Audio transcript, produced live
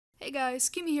Hey guys,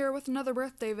 Kimi here with another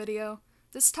birthday video.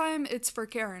 This time it's for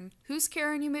Karen. Who's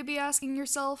Karen, you may be asking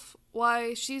yourself?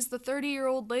 Why, she's the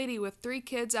 30-year-old lady with 3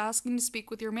 kids asking to speak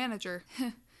with your manager.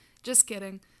 Just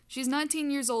kidding. She's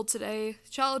 19 years old today,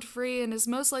 child-free, and is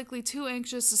most likely too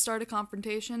anxious to start a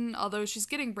confrontation, although she's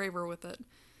getting braver with it.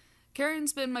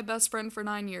 Karen's been my best friend for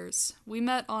 9 years. We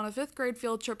met on a 5th grade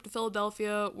field trip to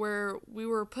Philadelphia where we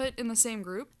were put in the same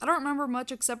group. I don't remember much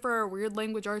except for our weird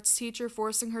language arts teacher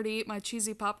forcing her to eat my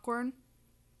cheesy popcorn.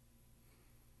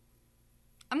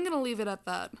 I'm gonna leave it at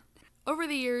that. Over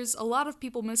the years, a lot of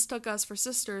people mistook us for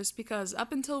sisters because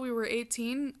up until we were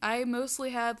 18, I mostly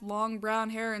had long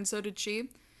brown hair and so did she.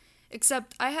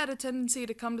 Except I had a tendency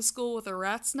to come to school with a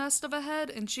rat's nest of a head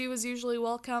and she was usually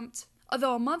well kempt.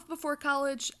 Although a month before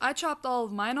college, I chopped all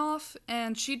of mine off,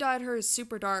 and she dyed hers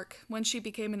super dark when she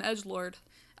became an edgelord.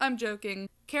 I'm joking.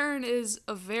 Karen is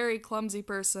a very clumsy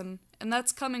person, and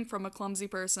that's coming from a clumsy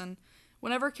person.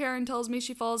 Whenever Karen tells me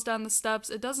she falls down the steps,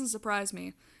 it doesn't surprise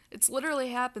me. It's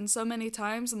literally happened so many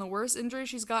times, and the worst injury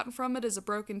she's gotten from it is a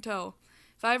broken toe.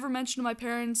 If I ever mention to my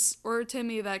parents or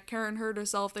Timmy that Karen hurt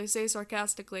herself, they say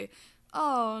sarcastically,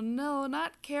 "Oh no,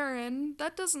 not Karen.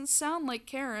 That doesn't sound like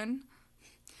Karen."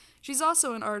 She's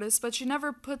also an artist, but she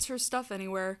never puts her stuff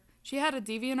anywhere. She had a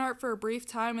DeviantArt for a brief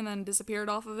time and then disappeared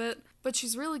off of it, but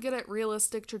she's really good at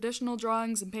realistic, traditional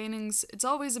drawings and paintings. It's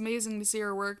always amazing to see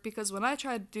her work because when I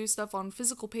try to do stuff on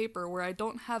physical paper where I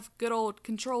don't have good old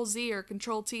Control-Z or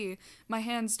Control-T, my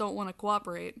hands don't want to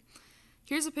cooperate.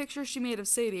 Here's a picture she made of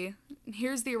Sadie.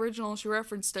 Here's the original she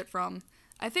referenced it from.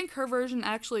 I think her version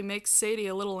actually makes Sadie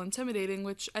a little intimidating,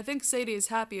 which I think Sadie is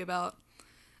happy about.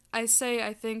 I say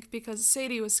I think because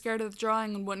Sadie was scared of the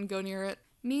drawing and wouldn't go near it.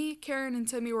 Me, Karen, and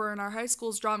Timmy were in our high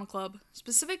school's drama club,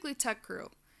 specifically tech crew.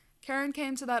 Karen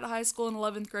came to that high school in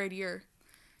 11th grade year.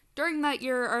 During that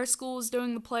year, our school was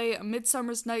doing the play A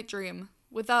Midsummer's Night Dream,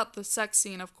 without the sex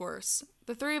scene, of course.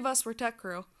 The 3 of us were tech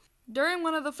crew. During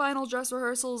one of the final dress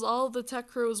rehearsals, all of the tech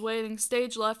crew was waiting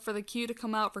stage left for the cue to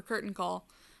come out for curtain call.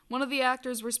 One of the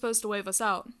actors were supposed to wave us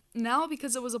out. Now,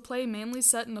 because it was a play mainly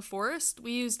set in the forest,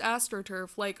 we used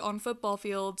astroturf, like on football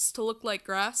fields, to look like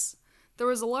grass. There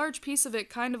was a large piece of it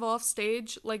kind of off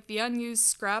stage, like the unused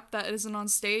scrap that isn't on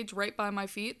stage right by my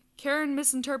feet. Karen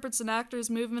misinterprets an actor's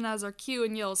movement as our cue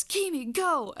and yells, "Kimi,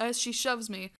 go!" as she shoves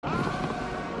me.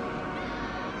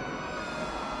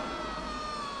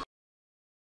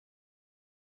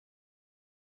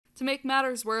 To make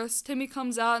matters worse, Timmy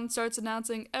comes out and starts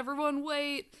announcing, "Everyone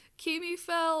wait! Kimi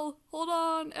fell! Hold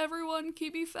on, everyone,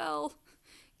 Kimi fell!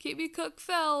 Kimi Cook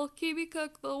fell! Kimi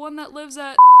Cook, the one that lives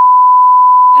at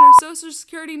and her social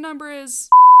security number is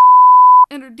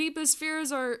and her deepest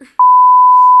fears are..."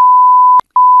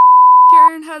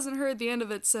 Karen hasn't heard the end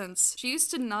of it since. She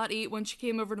used to not eat when she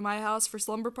came over to my house for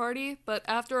slumber party, but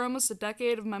after almost a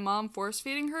decade of my mom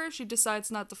force-feeding her, she decides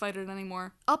not to fight it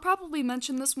anymore. I'll probably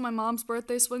mention this when my mom's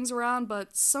birthday swings around,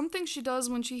 but something she does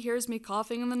when she hears me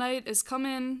coughing in the night is come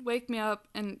in, wake me up,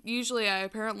 and usually I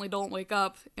apparently don't wake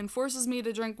up, and forces me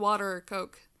to drink water or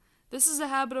Coke. This is a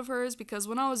habit of hers because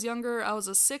when I was younger, I was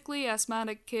a sickly,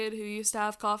 asthmatic kid who used to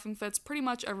have coughing fits pretty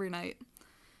much every night.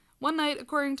 One night,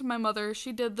 according to my mother,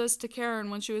 she did this to Karen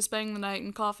when she was spending the night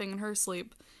and coughing in her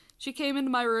sleep. She came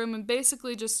into my room and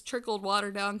basically just trickled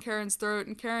water down Karen's throat,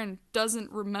 and Karen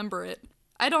doesn't remember it.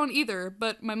 I don't either,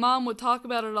 but my mom would talk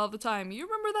about it all the time. "You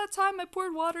remember that time I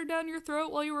poured water down your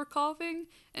throat while you were coughing?"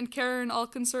 And Karen, all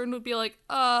concerned, would be like,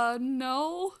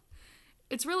 no."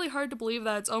 It's really hard to believe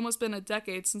that it's almost been a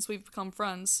decade since we've become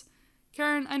friends.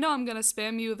 Karen, I know I'm gonna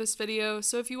spam you with this video,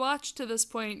 so if you watched to this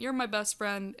point, you're my best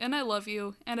friend, and I love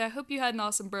you, and I hope you had an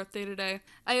awesome birthday today.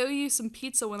 I owe you some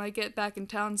pizza when I get back in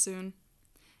town soon.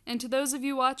 And to those of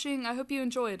you watching, I hope you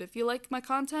enjoyed. If you like my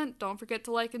content, don't forget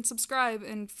to like and subscribe,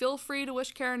 and feel free to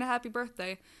wish Karen a happy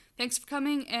birthday. Thanks for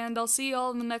coming, and I'll see you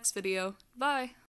all in the next video. Bye!